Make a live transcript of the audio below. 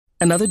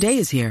Another day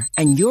is here,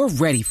 and you're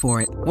ready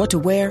for it. What to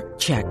wear?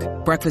 Check.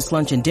 Breakfast,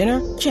 lunch, and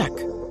dinner? Check.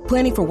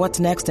 Planning for what's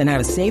next and how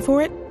to save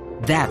for it?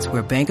 That's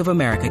where Bank of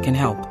America can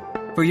help.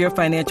 For your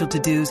financial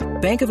to-dos,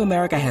 Bank of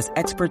America has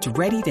experts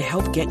ready to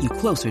help get you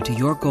closer to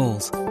your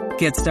goals.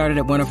 Get started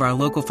at one of our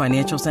local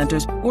financial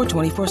centers or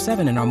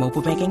 24/7 in our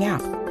mobile banking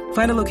app.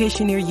 Find a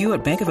location near you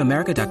at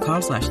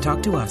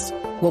bankofamerica.com/talktous.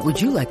 What would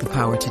you like the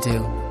power to do?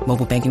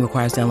 Mobile banking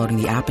requires downloading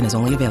the app and is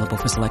only available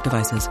for select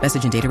devices.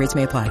 Message and data rates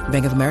may apply.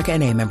 Bank of America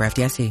N.A., member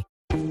FDIC.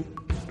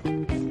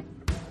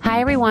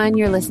 Hi, everyone.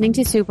 You're listening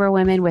to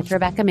Superwomen with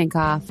Rebecca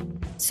Minkoff.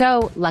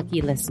 So,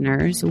 lucky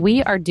listeners,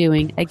 we are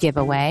doing a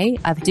giveaway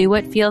of Do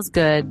What Feels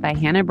Good by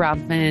Hannah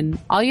Bronfman.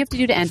 All you have to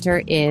do to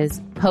enter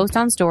is post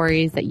on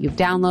stories that you've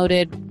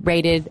downloaded,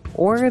 rated,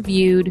 or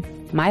reviewed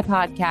my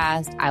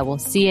podcast. I will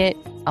see it.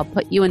 I'll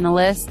put you in the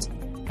list,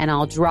 and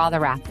I'll draw the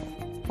raffle.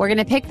 We're going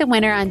to pick the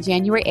winner on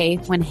January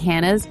 8th when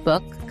Hannah's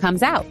book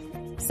comes out.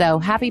 So,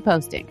 happy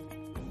posting.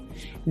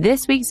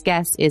 This week's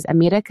guest is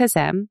Amira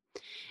Kazem.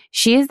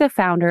 She is the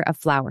founder of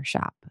Flower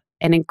Shop,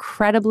 an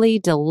incredibly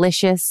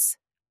delicious,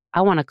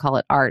 I want to call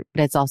it art,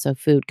 but it's also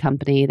food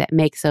company that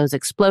makes those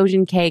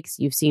explosion cakes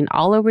you've seen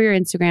all over your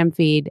Instagram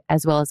feed,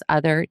 as well as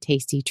other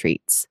tasty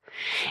treats.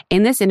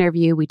 In this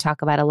interview, we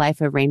talk about a life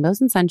of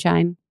rainbows and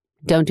sunshine.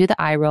 Don't do the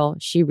eye roll.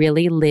 She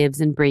really lives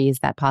and breathes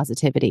that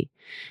positivity.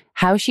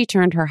 How she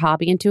turned her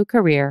hobby into a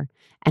career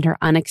and her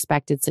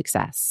unexpected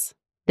success.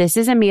 This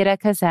is Amira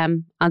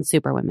Kazem on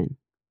Superwomen.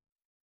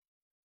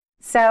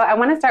 So I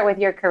want to start with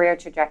your career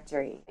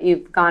trajectory.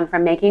 You've gone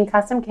from making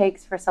custom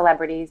cakes for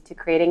celebrities to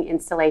creating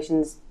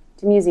installations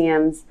to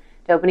museums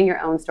to opening your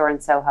own store in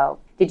Soho.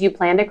 Did you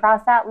plan to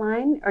cross that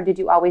line, or did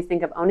you always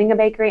think of owning a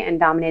bakery and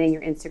dominating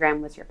your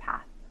Instagram was your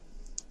path?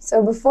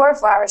 So before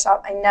Flower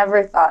Shop, I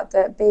never thought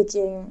that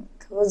baking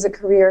was a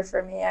career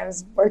for me. I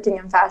was working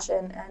in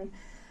fashion, and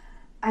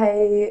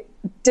I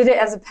did it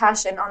as a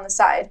passion on the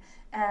side.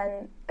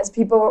 And as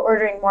people were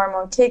ordering more and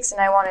more cakes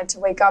and I wanted to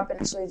wake up and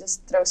actually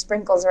just throw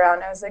sprinkles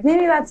around, I was like,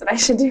 maybe that's what I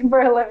should do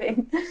for a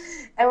living.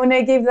 And when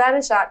I gave that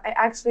a shot, I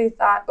actually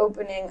thought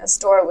opening a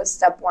store was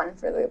step one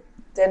for the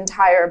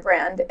entire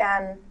brand.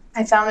 And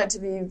I found it to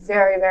be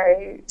very,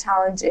 very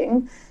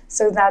challenging.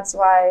 So that's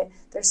why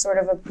there's sort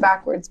of a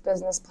backwards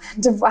business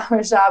plan to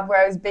Flower Shop, where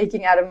I was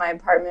baking out of my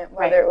apartment,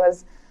 whether it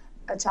was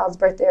a child's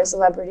birthday or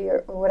celebrity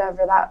or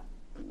whatever that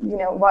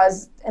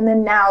was. And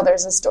then now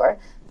there's a store.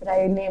 But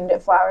I named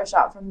it Flower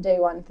Shop from day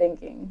one,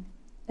 thinking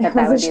it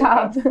was a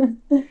shop.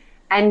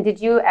 And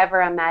did you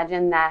ever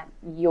imagine that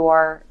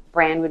your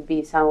brand would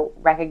be so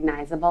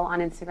recognizable on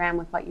Instagram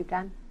with what you've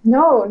done?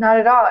 No, not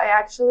at all. I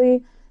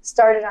actually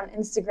started on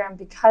Instagram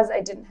because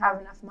I didn't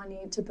have enough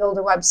money to build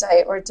a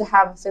website or to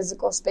have a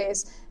physical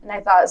space. And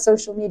I thought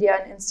social media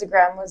and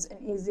Instagram was an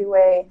easy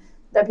way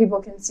that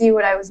people can see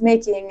what I was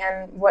making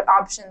and what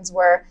options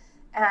were.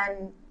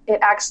 And it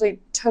actually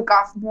took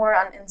off more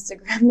on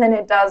Instagram than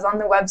it does on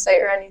the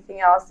website or anything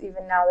else,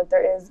 even now that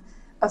there is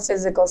a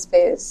physical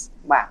space.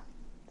 Wow,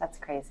 that's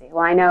crazy.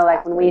 Well, I know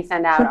when we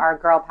send out our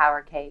Girl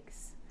Power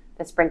cakes,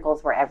 the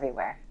sprinkles were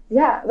everywhere.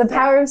 Yeah, the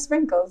power of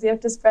sprinkles. You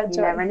have to spread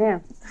joy. You never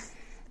knew.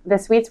 The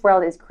sweets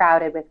world is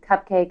crowded with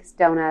cupcakes,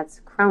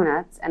 donuts,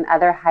 cronuts, and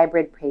other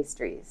hybrid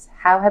pastries.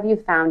 How have you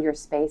found your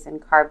space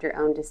and carved your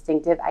own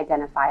distinctive,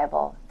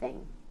 identifiable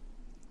thing?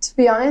 To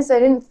be honest, I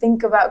didn't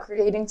think about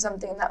creating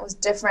something that was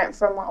different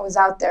from what was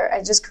out there.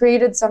 I just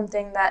created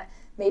something that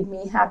made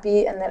me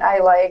happy and that I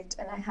liked,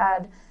 and I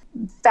had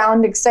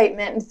found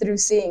excitement through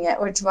seeing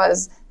it, which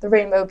was the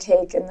rainbow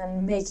cake, and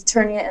then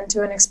turning it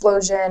into an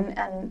explosion,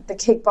 and the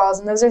cake balls,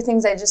 and those are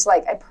things I just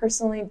like. I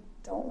personally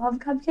don't love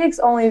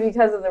cupcakes only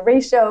because of the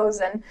ratios,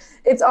 and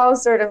it's all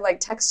sort of like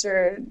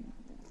texture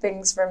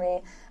things for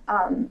me.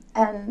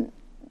 And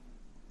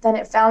then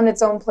it found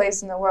its own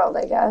place in the world,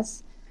 I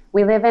guess.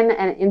 We live in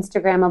an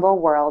Instagrammable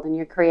world, and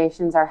your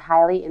creations are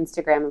highly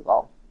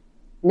Instagrammable.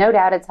 No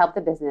doubt it's helped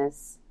the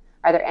business.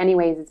 Are there any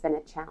ways it's been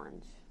a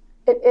challenge?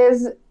 It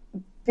is,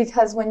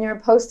 because when you're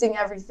posting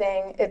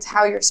everything, it's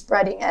how you're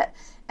spreading it.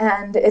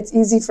 And it's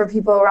easy for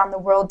people around the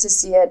world to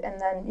see it. And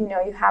then, you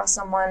have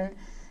someone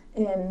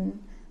in,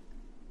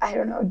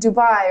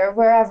 Dubai or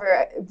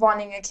wherever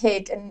wanting a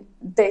cake, and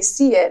they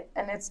see it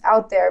and it's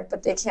out there,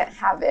 but they can't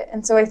have it.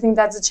 And so I think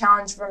that's a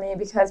challenge for me,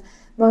 because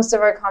most of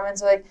our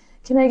comments are like,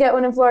 can I get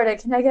one in Florida?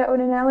 Can I get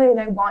one in LA? And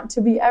I want to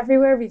be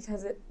everywhere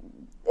because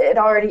it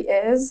already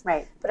is.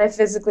 Right. But I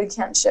physically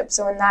can't ship.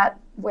 So in that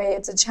way,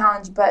 it's a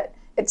challenge. But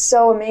it's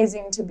so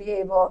amazing to be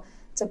able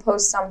to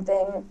post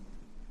something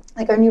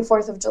like our new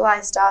 4th of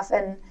July stuff,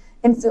 and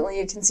instantly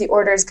you can see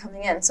orders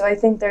coming in. So I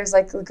think there's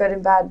a good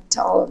and bad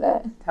to all of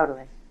it.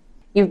 Totally.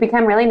 You've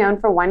become really known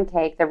for one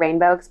cake, the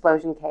Rainbow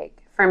Explosion cake.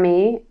 For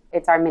me,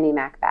 it's our mini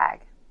Mac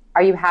bag.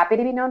 Are you happy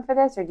to be known for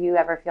this, or do you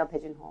ever feel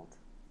pigeonholed?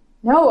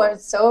 No,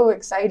 it's so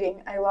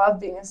exciting. I love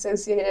being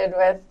associated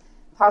with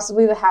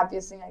possibly the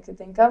happiest thing I could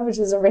think of, which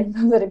is a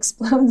rainbow that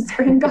explodes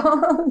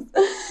sprinkles.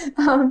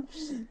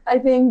 I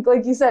think,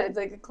 like you said, it's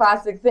like a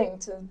classic thing.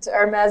 To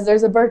Hermes,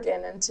 there's a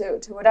Birkin, and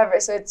to whatever.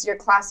 So it's your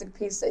classic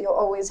piece that you'll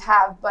always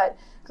have, but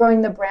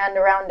growing the brand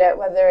around it,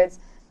 whether it's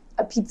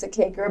a pizza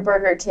cake or a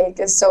burger cake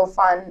is so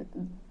fun,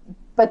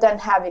 but then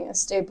having a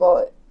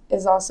staple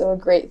is also a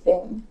great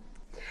thing.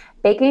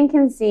 Baking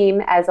can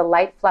seem as a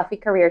light, fluffy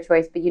career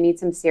choice, but you need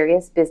some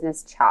serious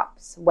business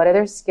chops. What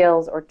other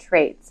skills or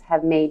traits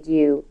have made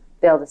you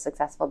build a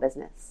successful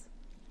business?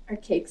 Our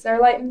cakes are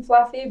light and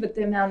fluffy, but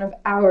the amount of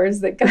hours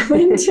that go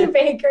into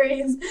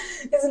bakeries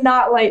is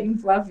not light and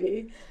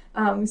fluffy.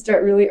 We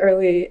start really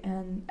early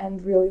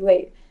and really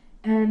late.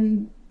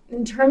 And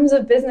in terms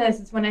of business,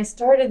 it's when I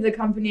started the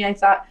company, I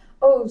thought,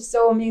 oh,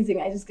 so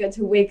amazing. I just get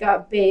to wake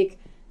up, bake,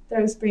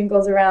 throw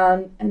sprinkles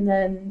around, and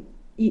then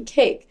eat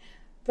cake.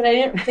 But I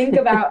didn't think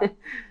about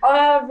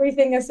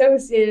everything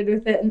associated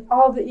with it and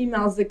all the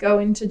emails that go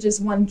into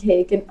just one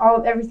cake and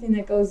everything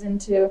that goes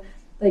into,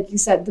 like you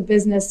said, the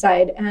business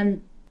side.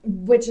 And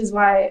which is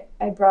why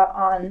I brought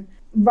on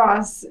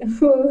Ross,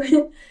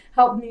 who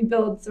helped me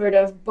build sort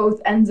of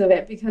both ends of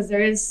it, because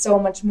there is so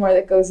much more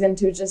that goes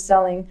into just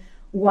selling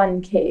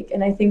one cake.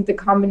 And I think the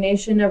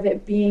combination of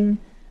it being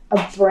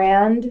a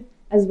brand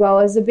as well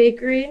as a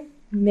bakery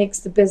makes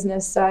the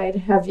business side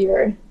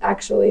heavier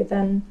actually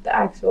than the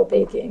actual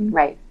baking.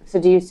 Right. So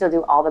do you still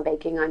do all the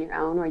baking on your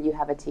own, or you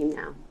have a team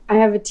now? I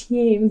have a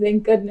team,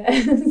 thank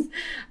goodness.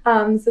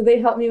 So they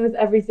help me with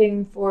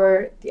everything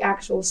for the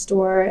actual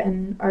store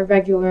and our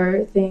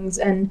regular things.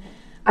 And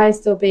I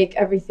still bake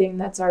everything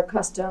that's our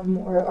custom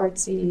or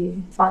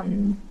artsy,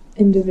 fun,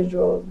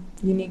 individual,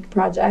 unique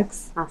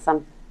projects.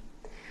 Awesome.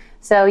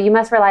 So you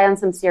must rely on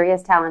some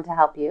serious talent to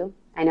help you.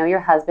 I know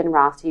your husband,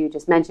 Ross, who you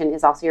just mentioned,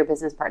 is also your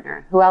business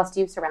partner. Who else do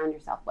you surround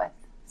yourself with?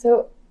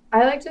 So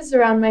I like to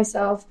surround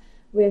myself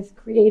with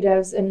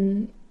creatives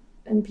and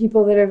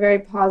people that are very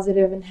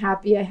positive and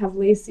happy. I have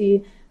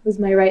Lacey, who's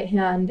my right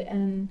hand.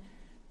 And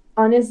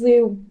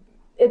honestly,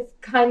 it's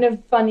kind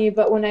of funny,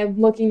 but when I'm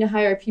looking to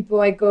hire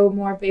people, I go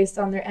more based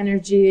on their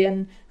energy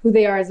and who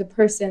they are as a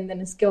person than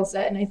a skill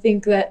set. And I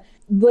think that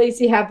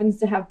Lacey happens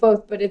to have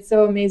both, but it's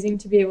so amazing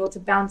to be able to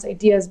bounce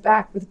ideas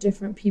back with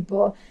different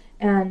people.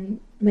 And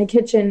my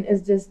kitchen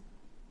is just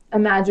a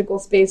magical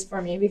space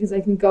for me because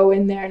I can go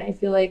in there and I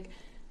feel like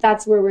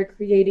that's where we're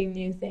creating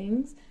new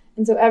things.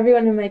 And so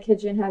everyone in my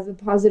kitchen has a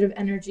positive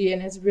energy,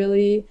 and it's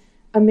really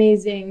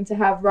amazing to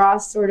have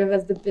Ross sort of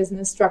as the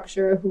business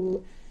structure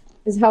who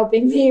is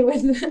helping me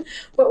with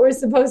what we're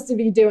supposed to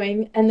be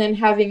doing, and then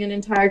having an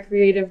entire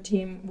creative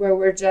team where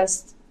we're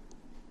just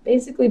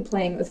basically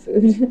playing with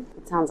food.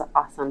 It sounds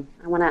awesome.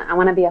 I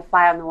wanna be a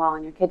fly on the wall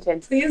in your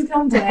kitchen. Please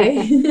come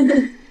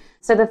play.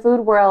 So the food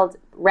world,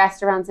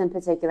 restaurants in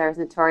particular, is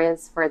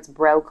notorious for its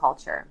bro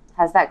culture.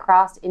 Has that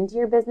crossed into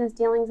your business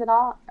dealings at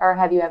all? Or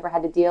have you ever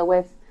had to deal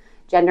with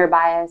gender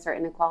bias or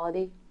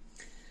inequality?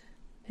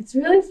 It's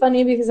really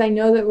funny because I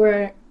know that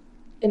we're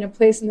in a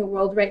place in the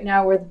world right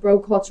now where the bro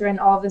culture and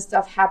all of this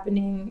stuff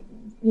happening,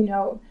 you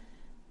know,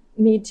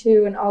 Me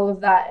Too and all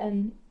of that,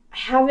 and I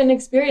haven't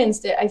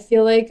experienced it. I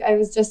feel like I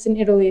was just in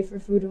Italy for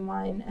Food and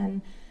Wine,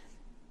 and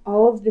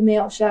all of the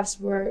male chefs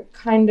were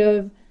kind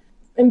of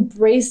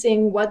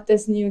embracing what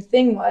this new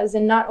thing was,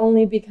 and not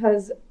only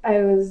because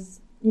I was,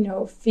 you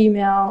know,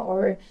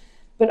 female,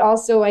 but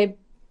also I'm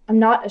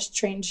not a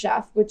trained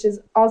chef, which is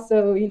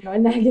also, you know, a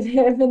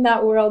negative in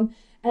that world.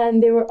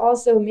 And they were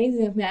also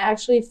amazing with me. I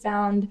actually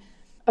found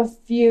a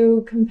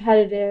few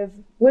competitive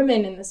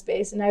women in the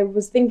space, and I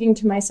was thinking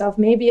to myself,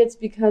 maybe it's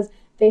because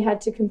they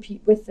had to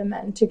compete with the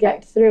men to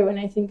get through. And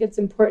I think it's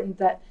important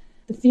that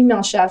the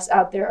female chefs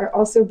out there are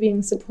also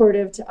being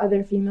supportive to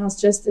other females,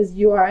 just as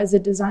you are as a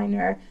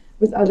designer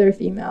with other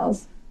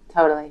females.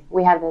 Totally.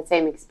 We have the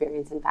same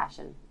experience in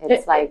fashion.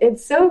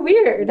 It's so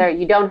weird.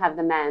 You don't have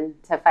the men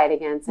to fight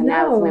against, and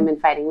now it's women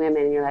fighting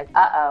women, and you're like,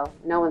 uh-oh,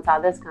 no one saw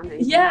this coming.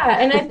 Yeah,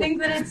 and I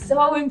think that it's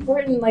so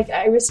important. Like,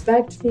 I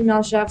respect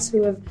female chefs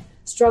who have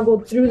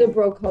struggled through the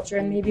bro culture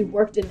and maybe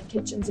worked in the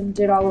kitchens and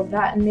did all of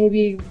that, and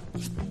maybe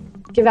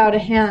give out a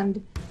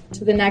hand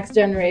to the next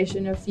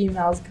generation of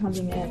females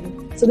coming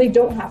in so they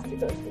don't have to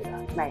go through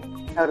that. Right,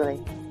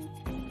 totally.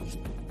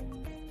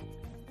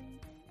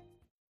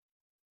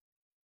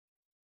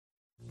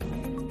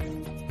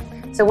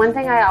 So one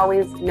thing I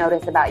always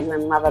notice about you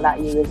and love about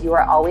you is you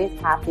are always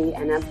happy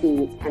and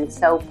upbeat and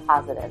so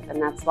positive.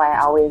 And that's why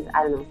I always,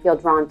 feel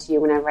drawn to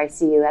you whenever I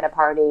see you at a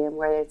party and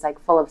where it's like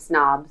full of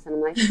snobs. And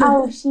I'm like,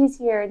 oh, she's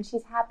here and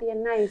she's happy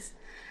and nice.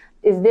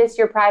 Is this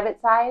your private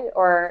side,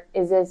 or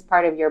is this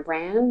part of your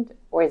brand,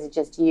 or is it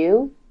just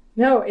you?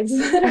 No, it's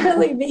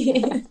literally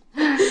me.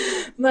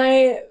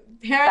 My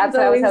parents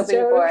always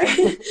joke.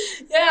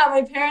 Yeah,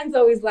 my parents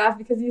always laugh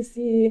because you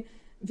see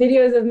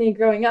videos of me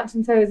growing up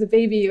since I was a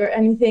baby or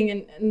anything,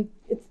 and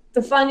it's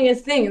the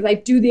funniest thing is I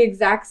do the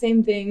exact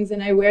same things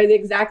and I wear the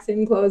exact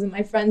same clothes, and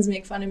my friends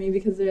make fun of me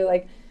because they're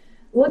like,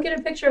 look at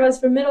a picture of us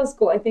from middle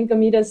school. I think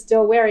Amita's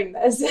still wearing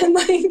this. And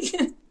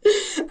like,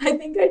 I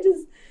think I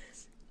just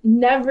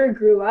never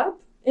grew up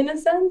in a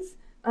sense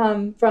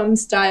from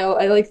style.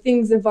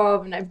 Things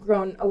evolve and I've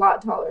grown a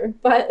lot taller,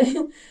 but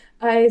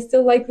I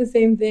still like the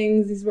same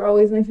things. These were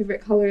always my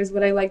favorite colors,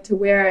 what I like to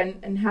wear,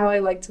 and how I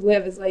like to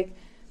live is like,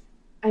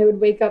 I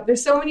would wake up.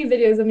 There's so many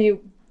videos of me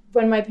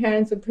when my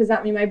parents would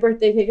present me my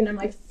birthday cake and I'm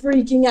like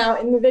freaking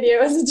out in the video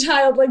as a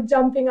child, like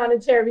jumping on a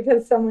chair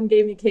because someone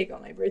gave me cake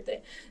on my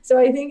birthday. So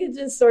I think it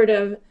just sort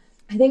of,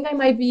 I think I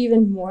might be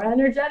even more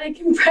energetic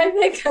in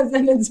private because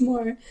then it's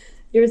more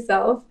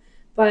yourself.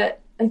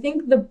 But I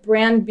think the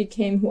brand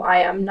became who I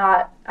am,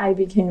 not I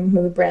became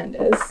who the brand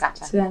is.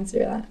 Gotcha. To answer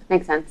that.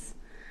 Makes sense.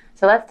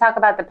 So let's talk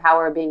about the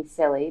power of being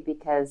silly,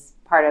 because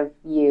part of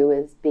you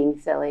is being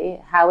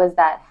silly. How has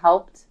that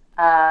helped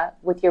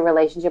with your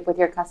relationship with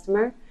your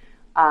customer,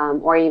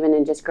 or even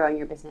in just growing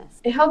your business?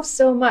 It helps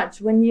so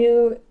much when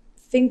you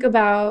think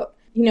about,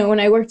 when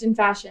I worked in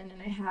fashion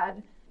and I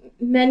had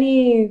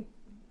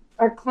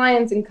our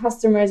clients and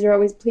customers are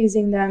always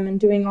pleasing them and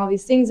doing all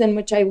these things, in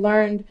which I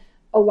learned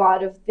a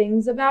lot of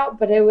things about,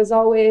 but it was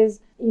always,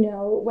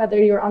 whether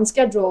you're on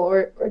schedule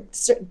or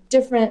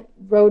different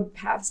road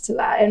paths to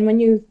that. And when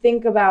you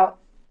think about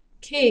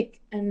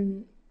cake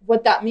and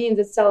what that means,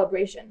 it's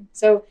celebration.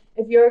 So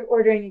if you're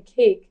ordering a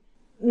cake,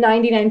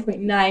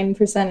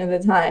 99.9% of the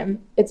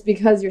time, it's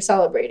because you're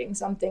celebrating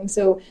something.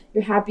 So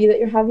you're happy that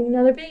you're having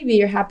another baby.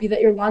 You're happy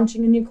that you're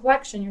launching a new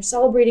collection. You're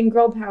celebrating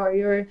girl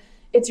power.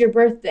 It's your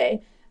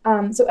birthday.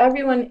 So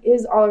everyone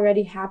is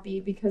already happy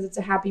because it's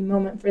a happy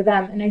moment for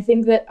them. And I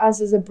think that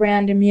us as a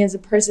brand and me as a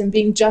person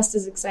being just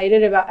as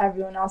excited about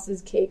everyone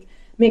else's cake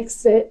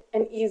makes it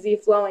an easy,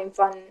 flowing,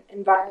 fun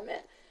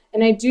environment.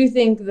 And I do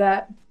think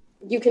that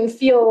you can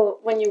feel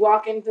when you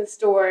walk into the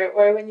store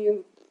or when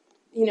you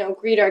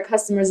greet our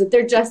customers that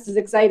they're just as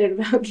excited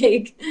about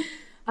cake.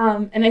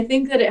 And I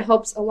think that it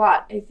helps a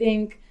lot. I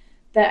think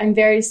that I'm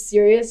very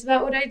serious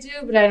about what I do,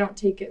 but I don't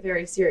take it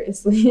very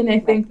seriously. And I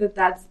think that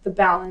that's the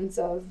balance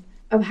of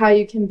how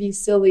you can be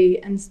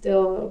silly and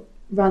still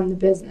run the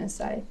business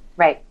side.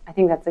 Right. I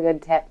think that's a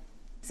good tip.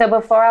 So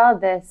before all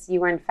of this, you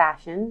were in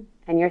fashion,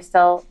 and you're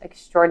still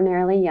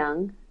extraordinarily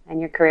young, and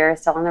your career is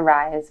still on the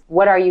rise.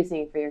 What are you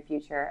seeing for your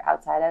future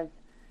outside of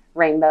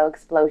rainbow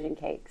explosion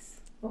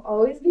cakes? Will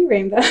always be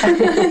rainbow.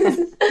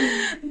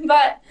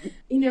 But,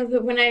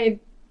 when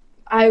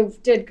I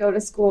did go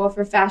to school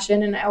for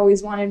fashion, and I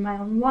always wanted my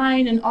own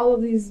line and all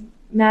of these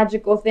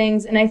magical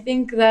things. And I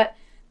think that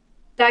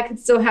could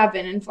still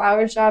happen. And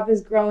Flower Shop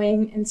is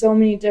growing in so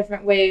many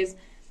different ways.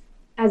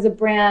 As a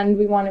brand,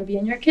 we want to be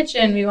in your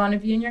kitchen. We want to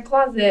be in your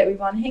closet. We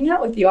want to hang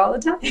out with you all the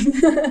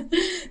time.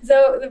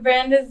 So the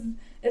brand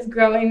is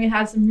growing. We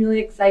have some really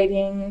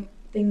exciting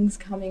things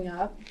coming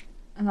up.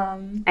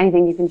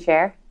 Anything you can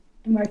share?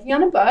 I'm working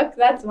on a book.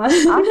 That's one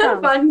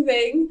Awesome. fun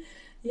thing.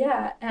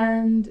 Yeah,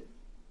 and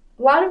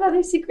a lot of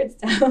other secret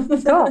stuff.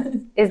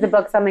 Cool. Is the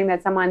book something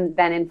that someone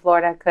then in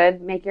Florida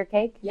could make your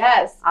cake?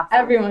 Yes, awesome.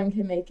 Everyone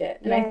can make it.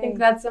 And Yay. I think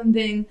that's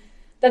something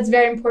that's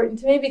very important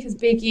to me because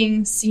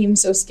baking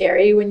seems so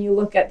scary when you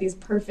look at these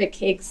perfect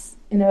cakes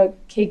in a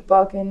cake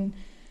book and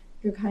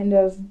you're kind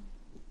of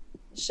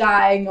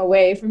shying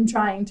away from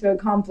trying to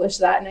accomplish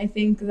that. And I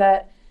think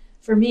that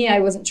for me, I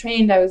wasn't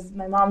trained.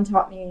 My mom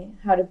taught me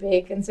how to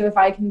bake. And so if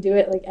I can do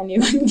it, like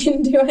anyone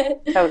can do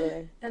it.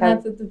 Totally. And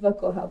that's what the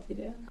book will help you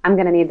do. I'm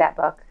going to need that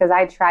book because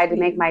I tried to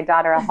make my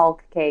daughter a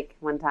Hulk cake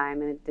one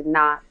time and it did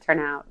not turn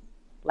out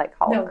like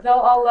Hulk. No, they'll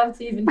all love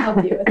to even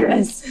help you with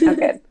this. Oh,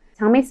 good.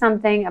 Tell me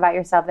something about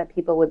yourself that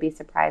people would be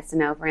surprised to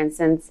know. For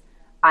instance,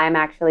 I'm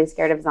actually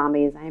scared of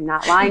zombies. I am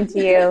not lying to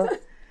you.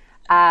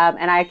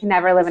 And I can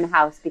never live in a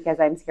house because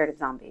I'm scared of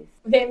zombies.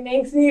 It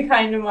makes me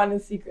kind of want to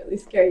secretly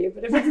scare you,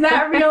 but if it's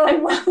that real, I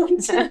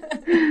won't.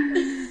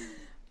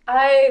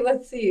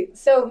 Let's see.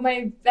 So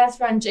my best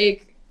friend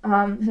Jake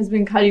has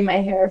been cutting my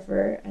hair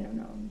for,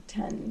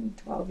 10,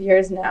 12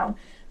 years now.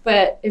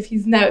 But if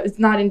it's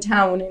not in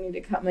town when I need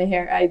to cut my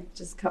hair, I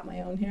just cut my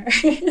own hair.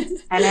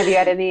 And have you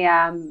had any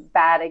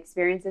bad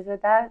experiences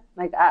with that?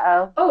 Like,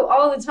 uh-oh? Oh,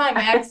 all the time.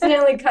 I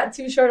accidentally cut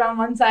too short on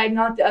one side,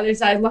 not the other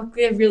side.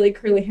 Luckily, I have really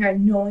curly hair,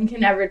 and no one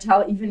can ever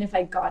tell, even if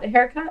I got a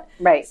haircut.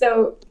 Right.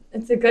 So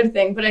it's a good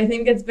thing. But I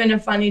think it's been a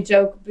funny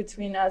joke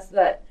between us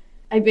that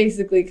I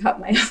basically cut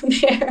my own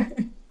hair.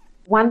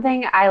 One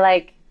thing I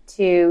like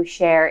to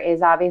share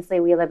is obviously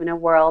we live in a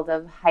world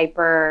of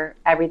hyper,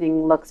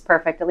 everything looks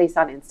perfect, at least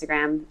on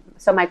Instagram.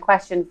 So my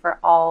question for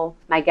all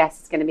my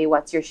guests is going to be,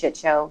 what's your shit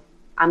show?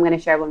 I'm going to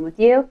share one with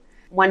you.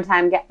 One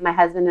time, my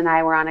husband and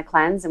I were on a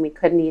cleanse and we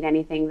couldn't eat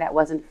anything that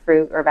wasn't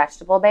fruit or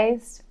vegetable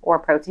based or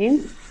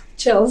protein.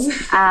 Chills.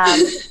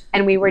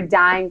 And we were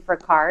dying for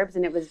carbs,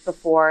 and it was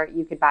before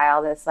you could buy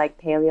all this like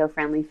paleo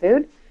friendly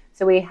food.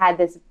 So we had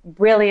this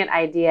brilliant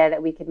idea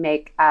that we could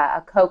make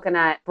a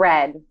coconut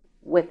bread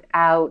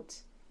without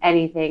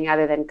anything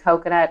other than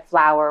coconut,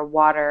 flour,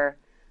 water,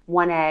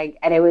 one egg,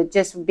 and it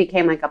just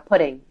became like a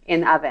pudding in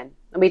the oven.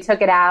 And we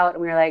took it out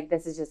and we were like,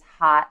 this is just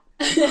hot,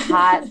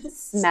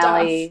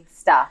 smelly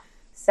stuff.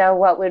 So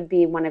what would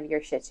be one of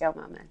your shit show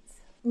moments?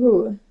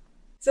 Ooh.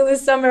 So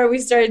this summer we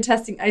started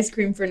testing ice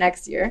cream for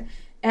next year,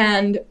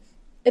 and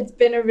it's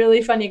been a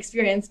really funny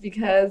experience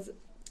because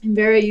I'm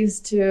very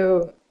used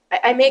to,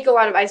 I make a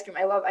lot of ice cream.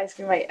 I love ice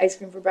cream. I eat ice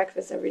cream for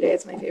breakfast every day.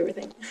 It's my favorite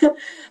thing.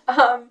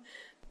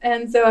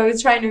 And so I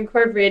was trying to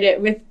incorporate it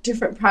with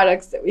different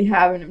products that we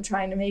have, and I'm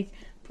trying to make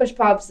push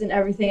pops and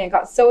everything. I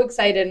got so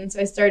excited, and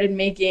so I started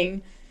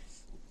making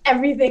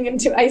everything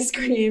into ice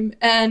cream,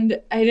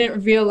 and I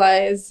didn't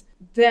realize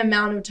the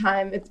amount of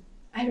time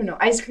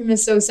ice cream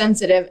is so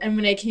sensitive, and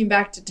when I came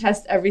back to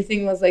test,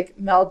 everything was like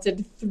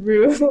melted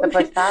through the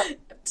push pop,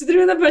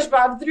 through the push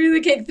pop, through the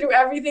cake, through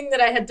everything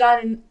that I had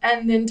done,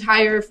 and the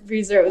entire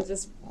freezer was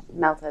just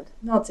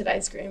melted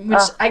ice cream, which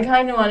I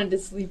kind of wanted to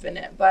sleep in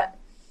it, but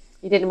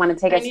you didn't want to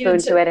take a spoon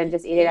to it and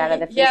just eat it out of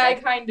the freezer. Yeah, I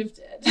kind of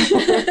did.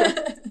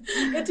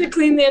 I had to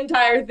clean the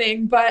entire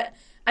thing, but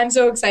I'm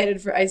so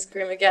excited for ice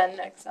cream again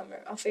next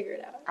summer. I'll figure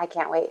it out. I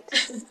can't wait.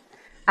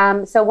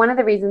 So one of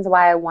the reasons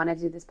why I want to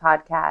do this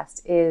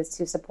podcast is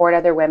to support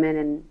other women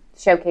and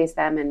showcase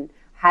them and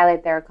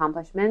highlight their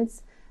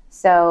accomplishments.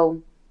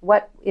 So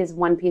what is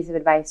one piece of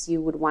advice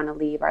you would want to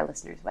leave our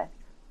listeners with?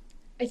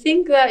 I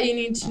think that you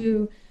need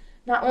to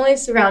not only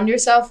surround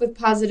yourself with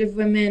positive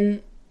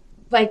women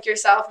like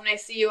yourself. When I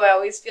see you, I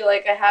always feel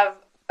like I have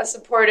a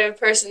supportive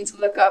person to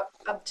look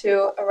up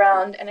to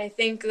around. And I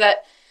think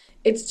that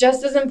it's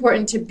just as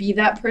important to be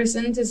that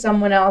person to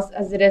someone else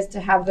as it is to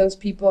have those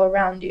people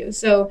around you.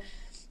 So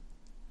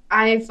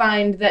I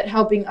find that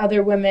helping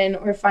other women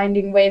or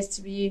finding ways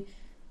to be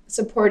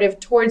supportive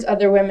towards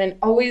other women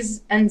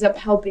always ends up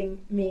helping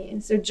me.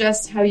 So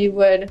just how you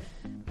would,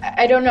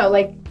 I don't know,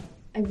 like,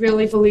 I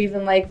really believe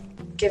in like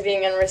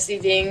giving and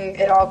receiving,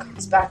 it all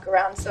comes back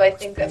around. So I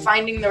think that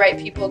finding the right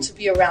people to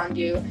be around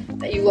you,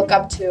 that you look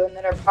up to and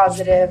that are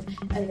positive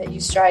and that you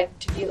strive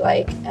to be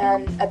like,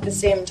 and at the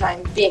same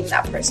time being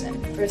that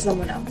person for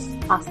someone else.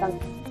 Awesome.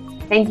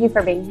 Thank you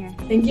for being here.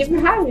 Thank you for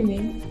having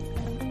me.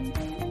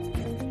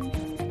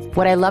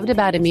 What I loved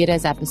about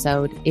Amita's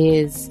episode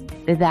is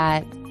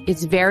that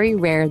it's very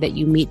rare that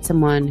you meet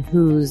someone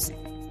whose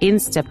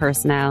Insta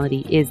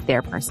personality is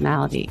their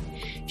personality.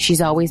 She's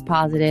always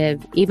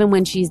positive. Even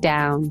when she's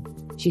down,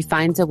 she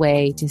finds a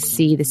way to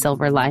see the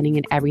silver lining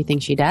in everything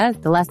she does.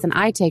 The lesson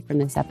I take from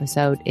this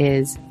episode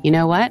is, you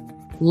know what?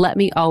 Let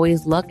me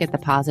always look at the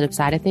positive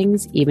side of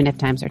things, even if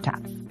times are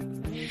tough.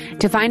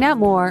 To find out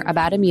more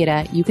about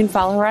Amita, you can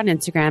follow her on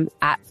Instagram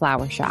at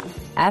Flour Shop,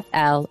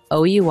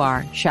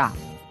 FLOUR Shop.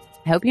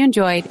 I hope you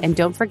enjoyed, and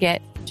don't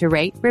forget to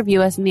rate,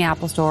 review us in the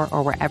Apple Store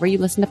or wherever you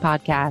listen to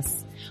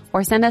podcasts,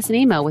 or send us an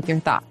email with your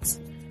thoughts.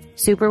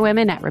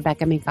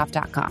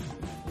 superwomen@RebeccaMinkoff.com.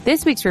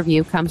 This week's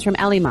review comes from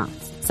Ellie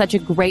Moms. Such a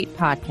great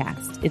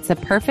podcast. It's a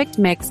perfect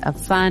mix of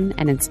fun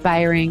and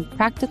inspiring,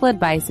 practical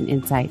advice and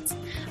insights.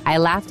 I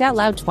laughed out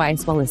loud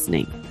twice while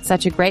listening.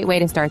 Such a great way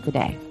to start the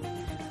day.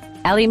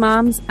 Ellie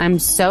Moms, I'm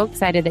so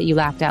excited that you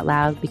laughed out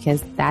loud,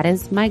 because that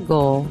is my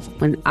goal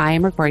when I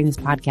am recording this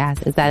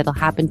podcast, is that it'll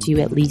happen to you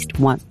at least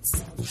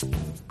once.